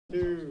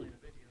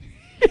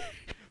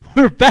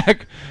We're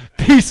back.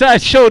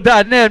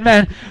 BSideShow.net,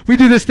 man. We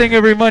do this thing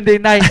every Monday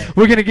night.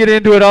 We're going to get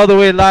into it all the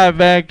way live,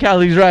 man.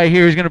 Kahlee's right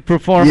here. He's going to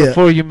perform it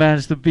for you, man.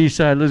 It's the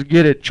B-side. Let's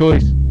get it.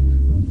 Choice.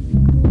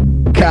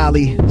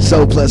 Kahlee,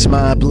 Soul Plus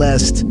Mind,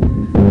 Blessed.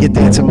 Get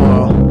there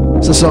tomorrow.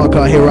 It's a song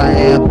called Here I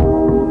Am.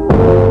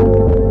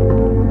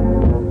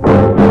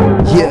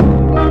 Yeah.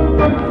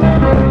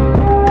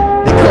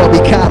 They call me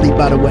Kahlee,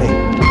 by the way.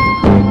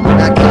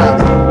 Not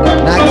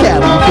Kahlee. Not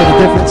Kahlee. You feel the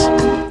difference?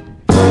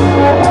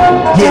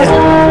 Yeah.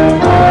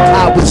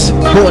 I was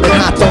born in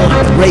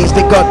Hawthorne, raised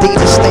in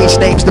Gardena. Stage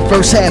names, the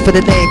first half of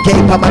the name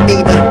gave by my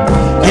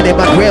Nina. And then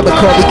my grandma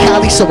called me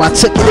Kahlee, so I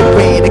took it and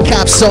ran. The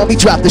cops saw me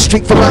drop the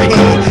street from my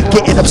hand.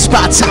 Getting up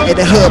spots out in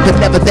the hood, but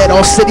never that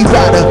all city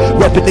rider.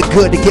 Repping the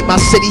good to get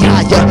my city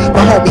higher.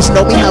 My homies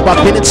know me how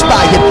I've been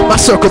inspired. My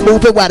circle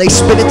moving while they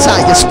spinning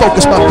tires.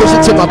 Focus my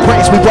vision till my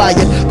brains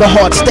rewired. The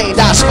heart stained,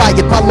 I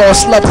aspired. My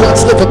lost loved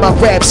ones living my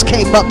raps.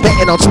 Came up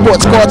betting on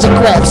sports cards and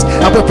craps.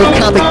 I went from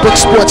comic book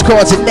sports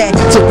cards and that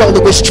to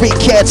rolling with street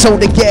cats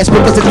on the gas,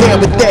 but wasn't down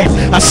with that.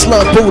 I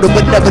slung Buddha,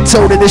 but never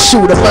told her to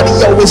shoot her. Money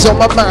always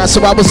on my mind, so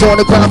I was on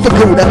the grind for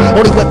Gouda.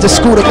 Only went to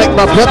school to make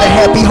my brother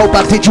happy. Hope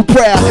I did you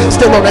proud.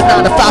 Still on a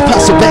 9 to 5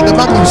 hustle, banging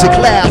my music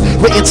loud.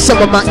 Written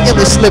some of my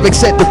illest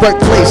lyrics at the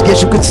workplace.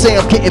 Guess you could say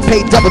I'm getting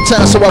paid double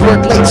time, so I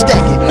work late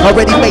stacking.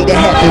 Already made it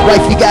happen.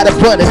 Wifey got a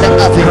bun in the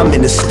oven. I'm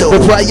in the store.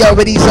 The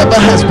priorities of a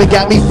husband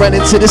got me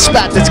running to the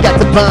spot that's got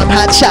the bomb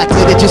hot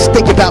chocolate. And just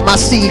think about my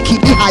seed,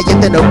 keep me higher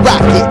than a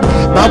rocket.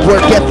 My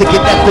work ethic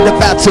and nothing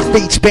about to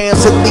reach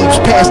bands and leaps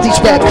past these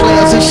rap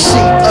clowns and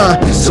sheep.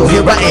 So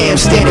here I am,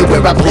 standing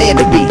where I plan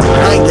to be.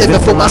 I ain't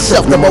living for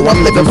myself no more,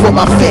 I'm living for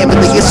my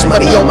family. It's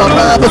money on my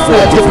mind, but for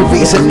a different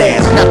reason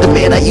now. Not the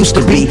man I used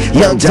to be,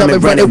 young, dumb,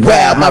 and running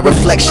wild. My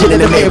reflection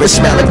in the mirror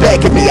smiling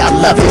back at me, I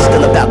love it.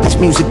 Still about this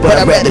music, but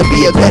I'd rather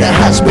be a better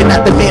husband.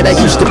 Not the man I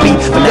used to be,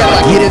 but now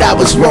I get it, I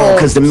was wrong.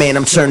 Cause the man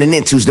I'm turning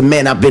into's the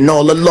man I've been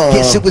all along.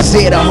 Guess it was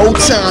there the whole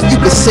time, you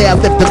could say I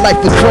lived a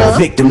life of crime.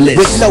 Victimless,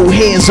 with no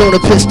hands on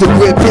a pistol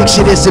grip.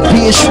 Picture this, a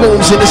beer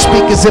shrooms and the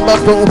speakers in my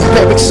room.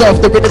 Very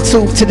softer in the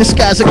tube to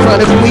disguise a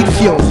chronic weed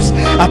fumes.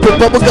 I put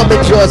bubblegum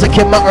in jars, I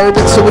kept my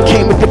urban, so it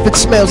came with different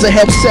smells that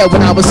helped sell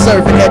when I was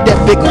serving. Had that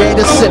big red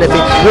and cinnamon,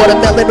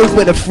 watermelon or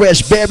winter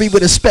fresh, berry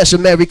with a special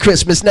Merry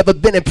Christmas. Never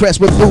been impressed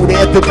with Buddha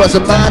if it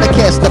wasn't mine, a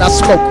cast that I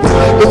smoked with.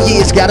 New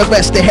Year's got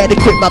arrested, had to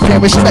quit my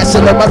parents' stress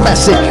and learn my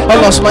lesson. I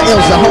lost my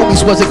ills, the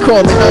homies wasn't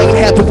calling. I ain't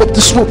happy with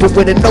the swooping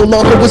when it no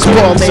longer was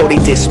ballin'. So they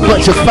dissed me.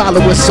 Bunch of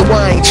followers, so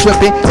I ain't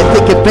tripping. And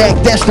thinking back,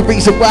 that's the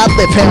reason why I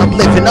live how I'm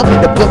living. I'm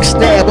in the books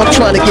now, I'm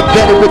trying to get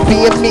better with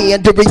being me.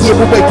 Under a year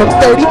away from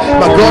 30,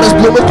 my daughter's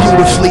blooming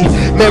beautifully.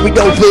 Married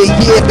over a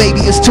year,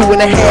 baby is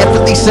 2.5.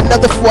 At least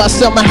another 4, I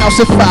sell my house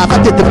at 5. I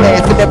did the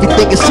math and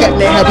everything is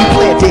happening how we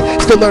planned it.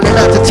 Still learning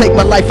not to take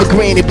my life for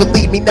granted.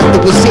 Believe me,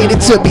 nothing was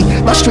handed to me.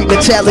 My street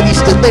mentality's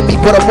still in me,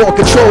 but I'm more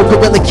control.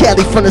 Gorilla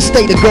Cali from the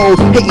state of gold.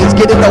 Haters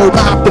getting old,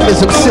 my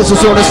optimism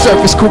sizzles on the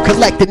surface. Cool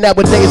collected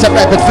nowadays, I'd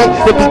rather fit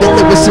than be the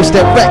lyricist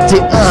that wrecked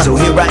it. So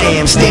here I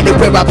am, standing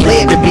where I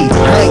plan to be.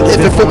 I ain't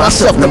living for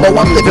myself no more,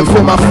 I'm living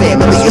for my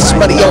family. It's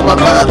money on my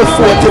mind, but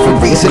for a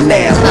different reason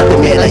now. Not the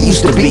man I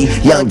used to be,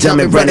 young, dumb,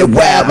 and running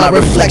wild. My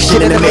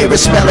reflection in the mirror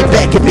smiling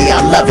back at me,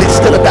 I love it.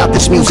 Still about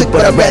this music,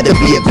 but I'd rather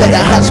be a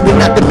better husband.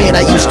 Not the man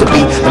I used to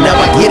be, and now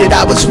I get it,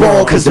 I was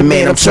wrong. Cause the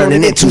man I'm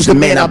turning into's the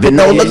man I've been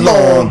all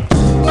along.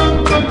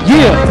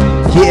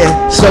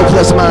 Yeah, Soul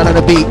Plus Mind on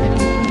the beat.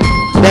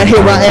 That Here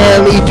I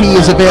Am EP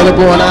is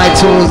available on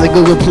iTunes and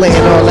Google Play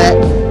and all that.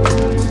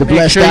 The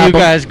Blessed Make sure album.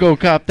 you guys go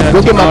cop that.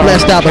 Go get my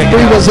Blessed album.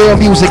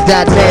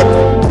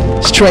 310music.net.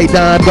 Straight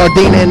Don,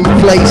 Gardena in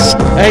place.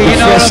 Hey, you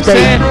know what I'm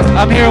saying?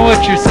 I'm hearing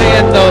what you're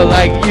saying though.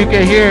 Like you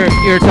can hear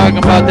you're talking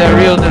about that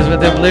realness,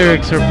 but them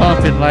lyrics are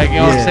pumping. Like you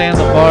know what I'm saying?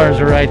 The bars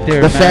are right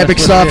there. The fabric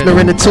softener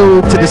in the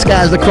tube to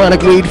disguise the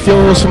chronic weed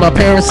fumes for my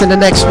parents in the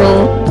next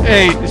room.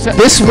 Hey,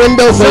 this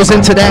window goes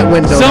into that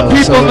window. Some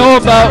people know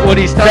about what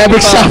he's talking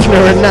about. Fabric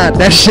softener or not,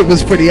 that shit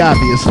was pretty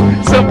obvious.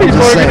 Some people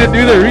are gonna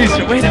do their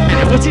research. Wait a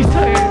minute, what's he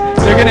talking?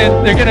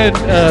 They're gonna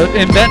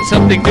invent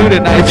something new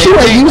tonight. If you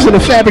ain't using a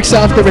fabric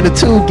softener in the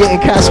tube, getting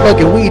caught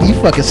smoking weed, you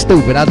fucking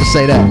stupid. I'll just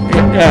say that.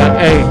 Yeah,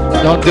 hey,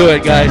 don't do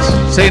it, guys.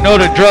 Say no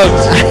to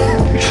drugs.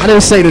 I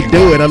didn't say to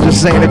do it. I'm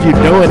just saying if you're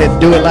doing it,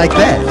 do it like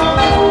that.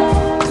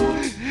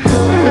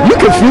 You're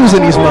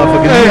confusing these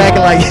motherfuckers. Hey, you're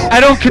acting like I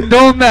don't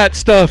condone that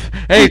stuff.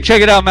 Hey,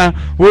 check it out, man.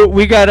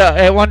 We got.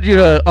 I wanted you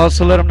to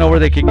also let them know where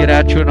they can get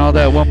at you and all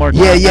that one more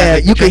time. Yeah.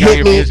 You can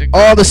hit me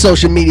all the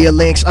social media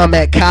links. I'm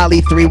at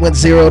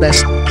Kahlee310.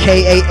 That's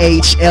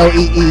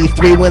KAHLEE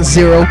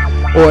 310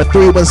 or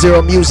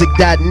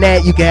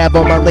 310music.net. You can have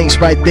all my links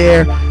right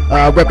there.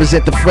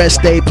 Represent the Fresh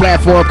State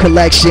Platform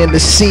Collection, the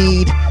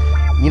Seed.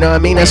 You know what I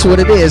mean? That's what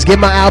it is. Get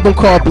my album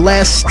called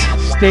Blessed.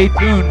 Stay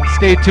tuned.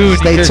 Stay tuned.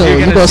 Stay tuned.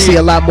 You're going to see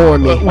a lot more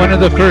of me. One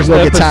of the first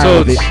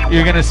episodes,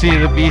 you're going to see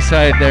the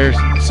B-side there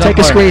somewhere. Take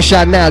a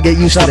screenshot now. Get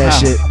used to that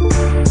shit.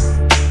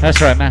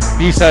 That's right, man.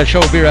 B-side show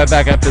will be right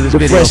back after this the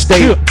video. Fresh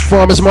State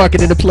Farmers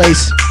Market in the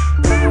place.